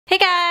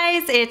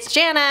Guys, it's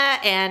Jana,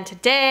 and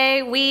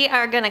today we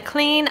are gonna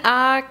clean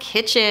our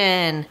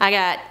kitchen. I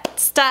got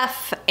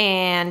stuff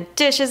and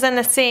dishes in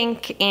the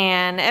sink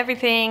and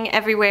everything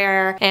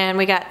everywhere, and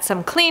we got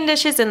some clean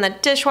dishes in the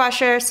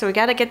dishwasher, so we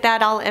gotta get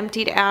that all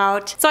emptied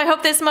out. So I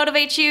hope this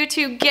motivates you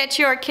to get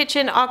your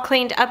kitchen all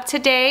cleaned up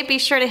today. Be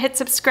sure to hit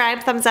subscribe,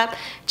 thumbs up,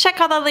 check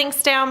all the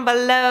links down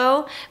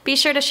below. Be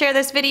sure to share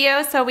this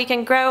video so we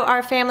can grow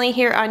our family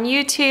here on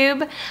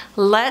YouTube.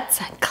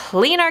 Let's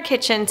clean our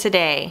kitchen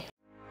today.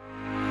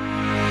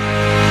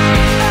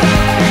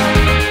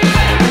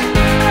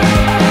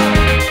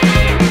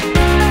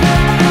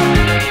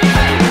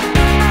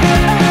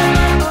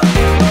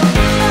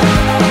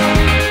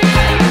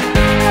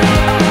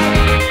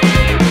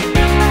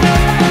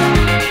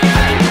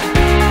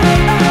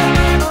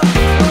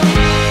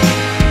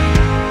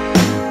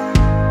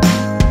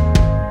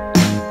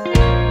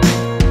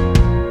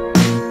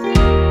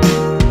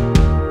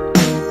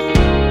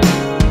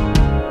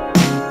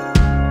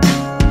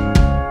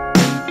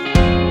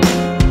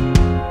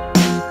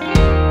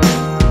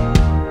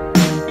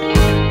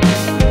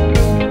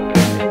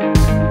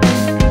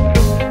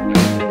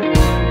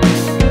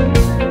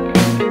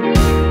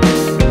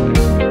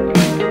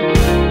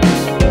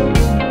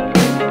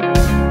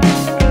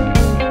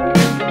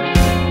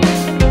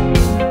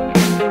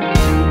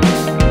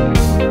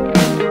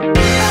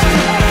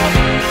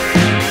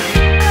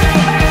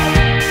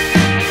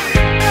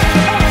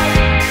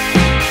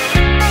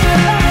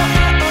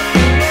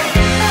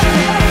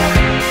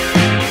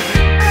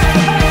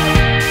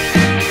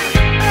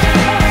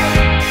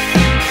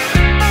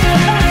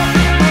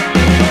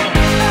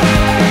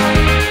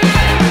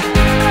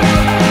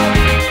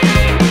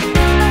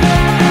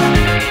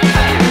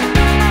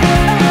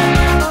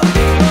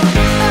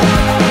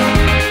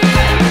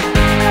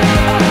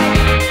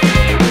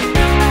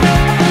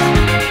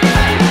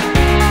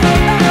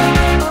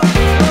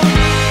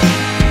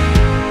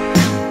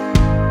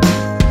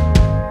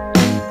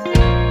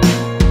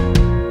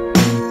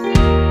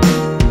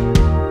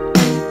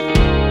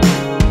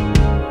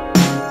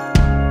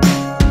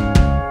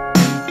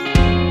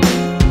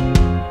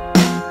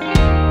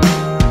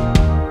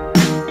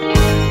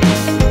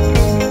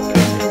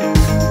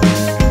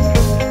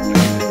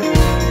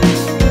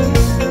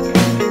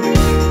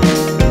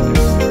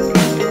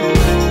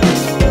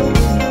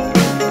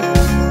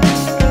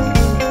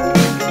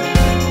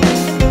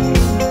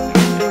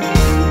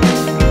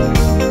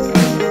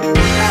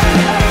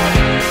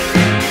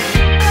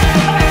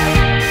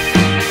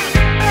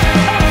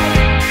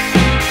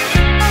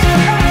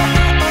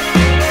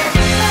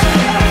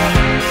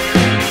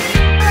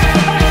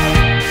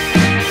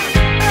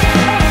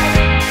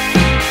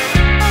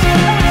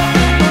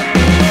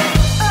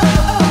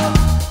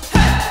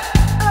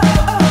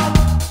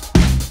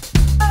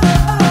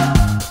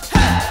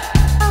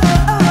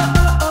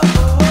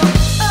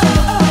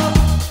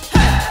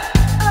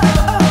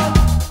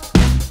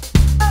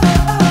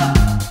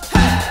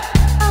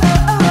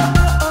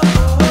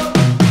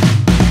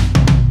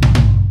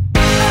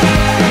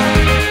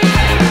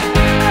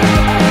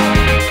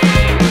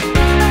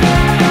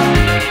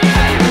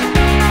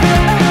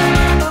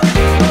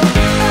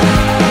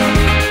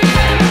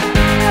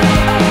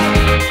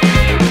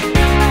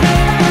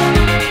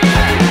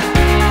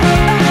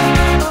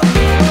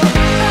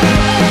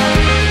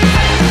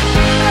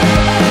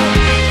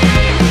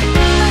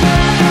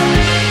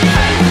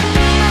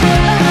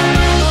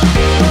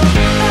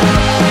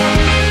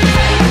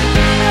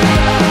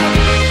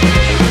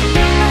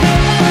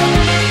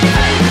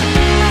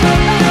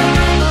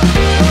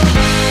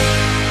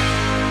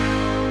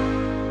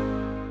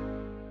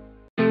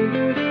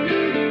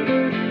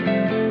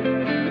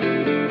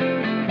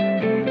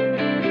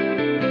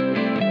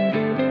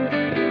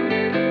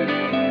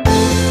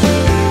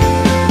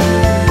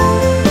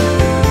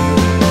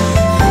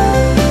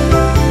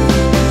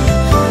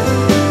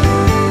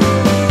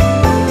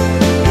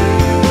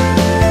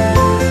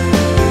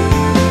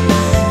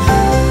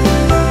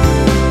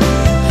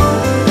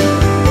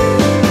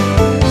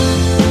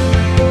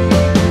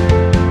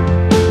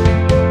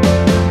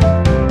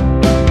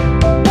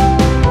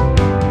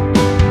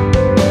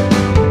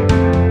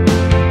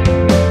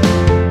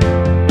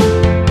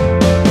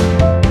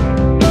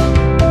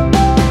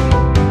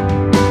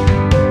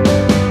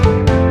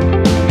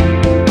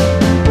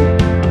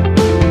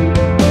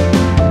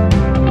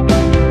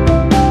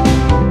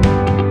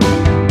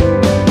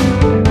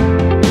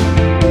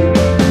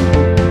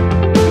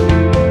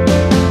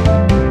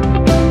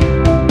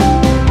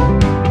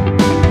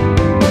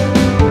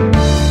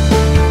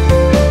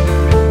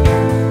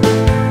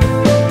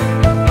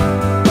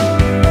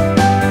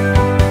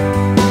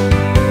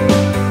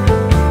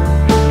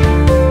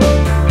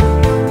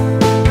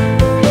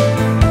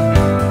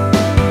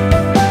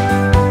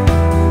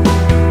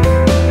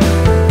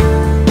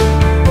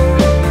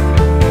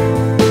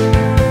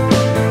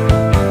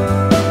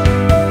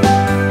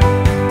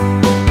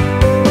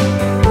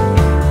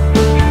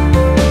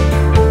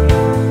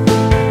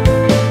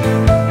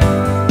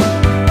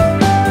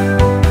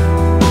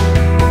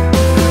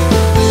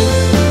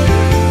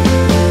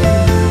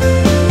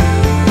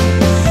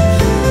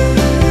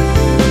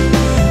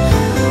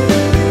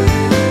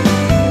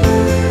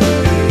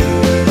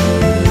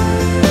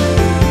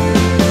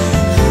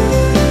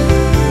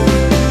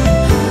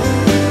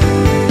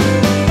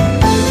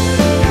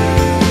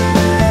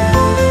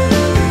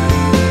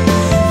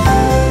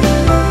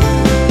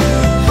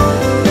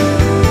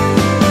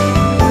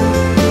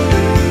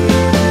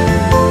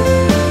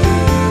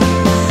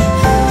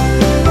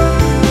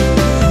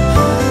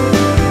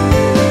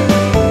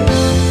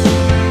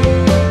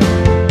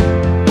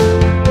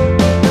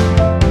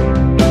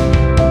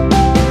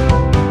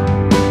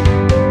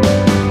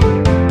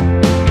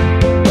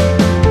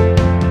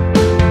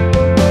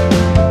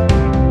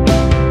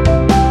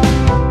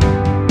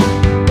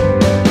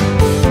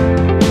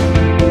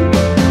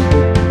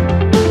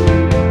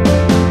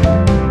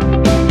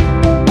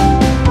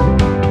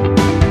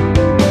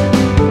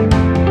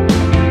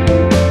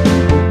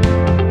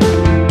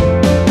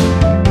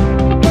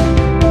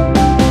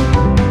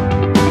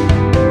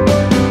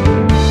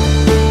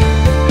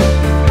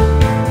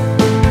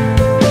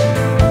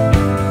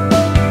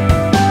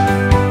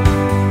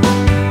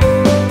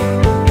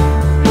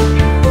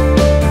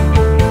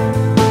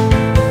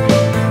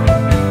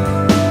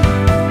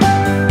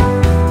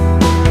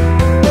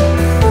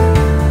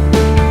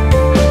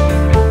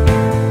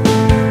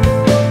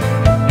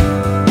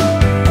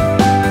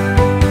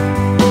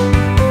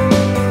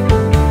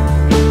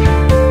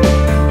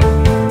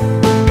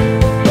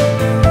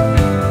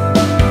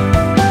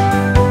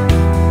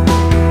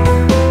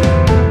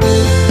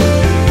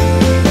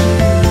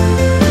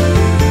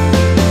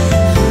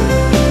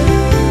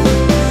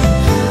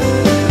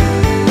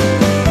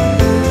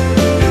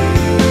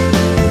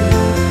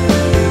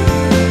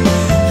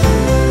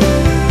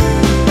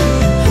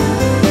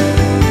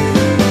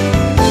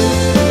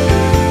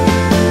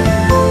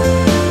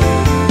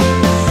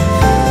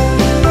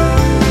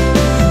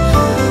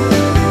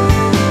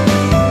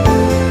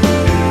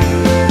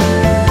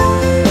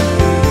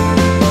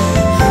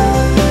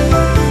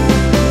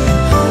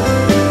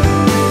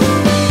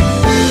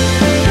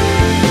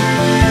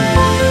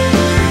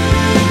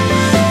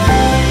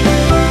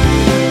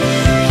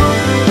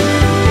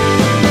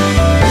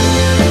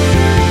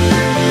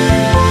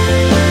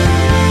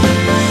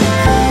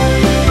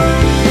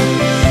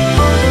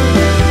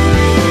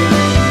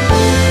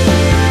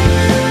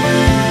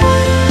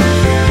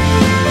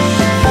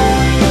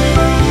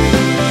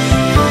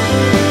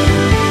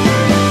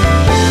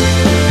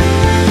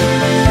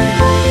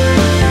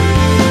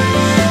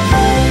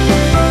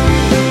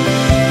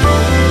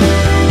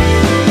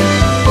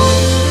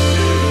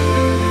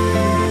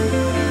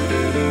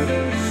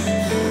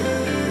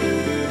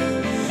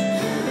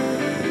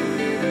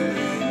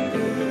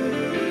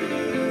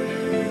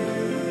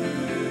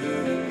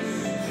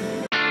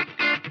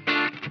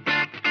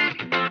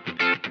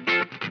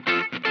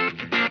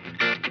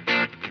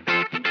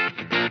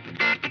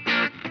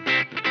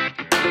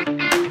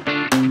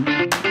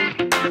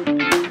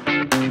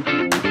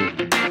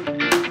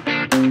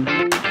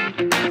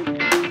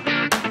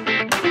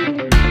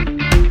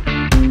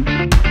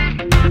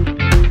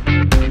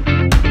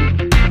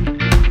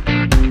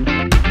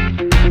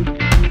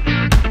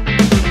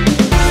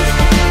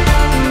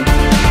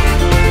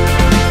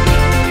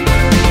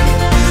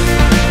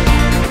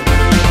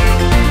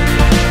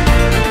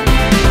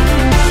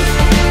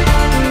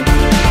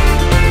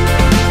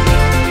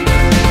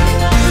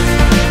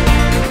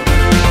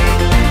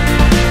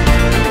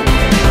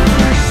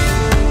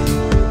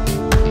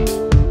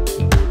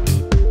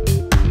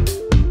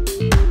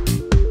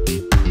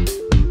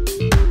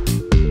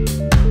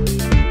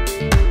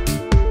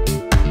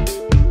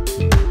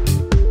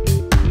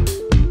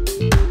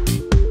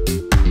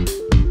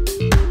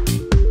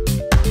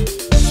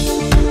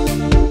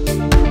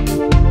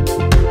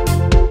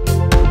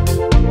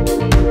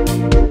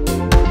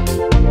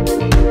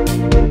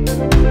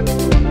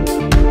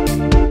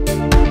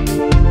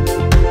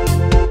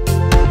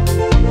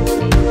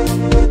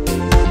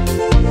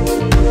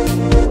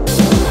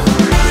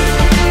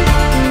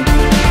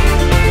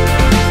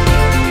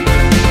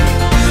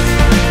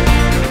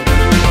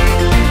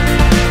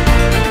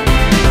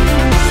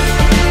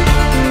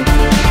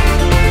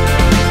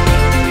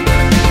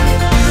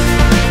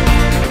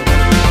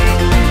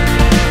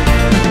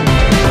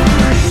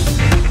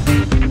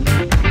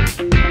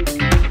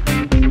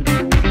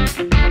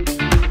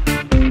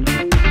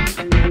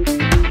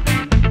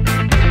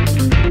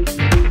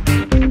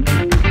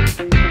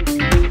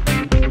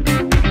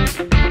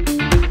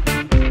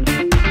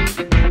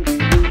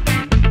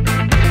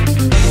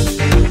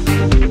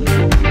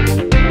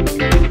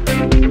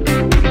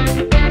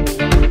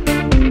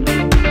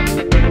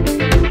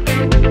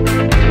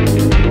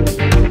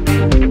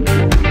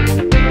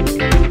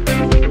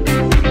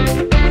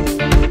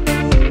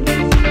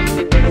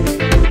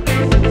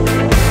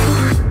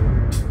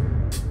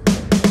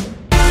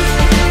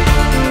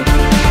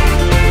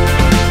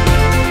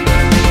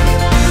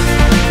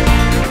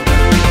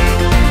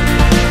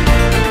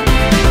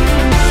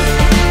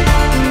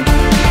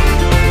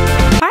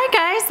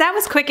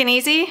 quick and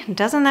easy.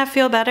 Doesn't that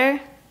feel better?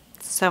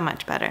 So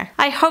much better.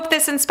 I hope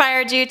this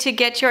inspired you to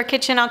get your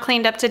kitchen all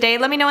cleaned up today.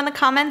 Let me know in the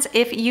comments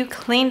if you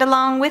cleaned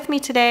along with me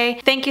today.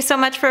 Thank you so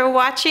much for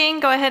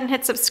watching. Go ahead and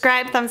hit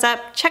subscribe, thumbs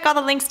up. Check all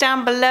the links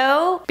down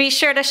below. Be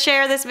sure to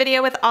share this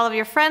video with all of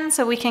your friends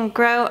so we can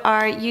grow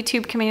our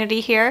YouTube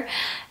community here.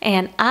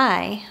 And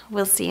I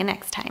will see you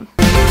next time.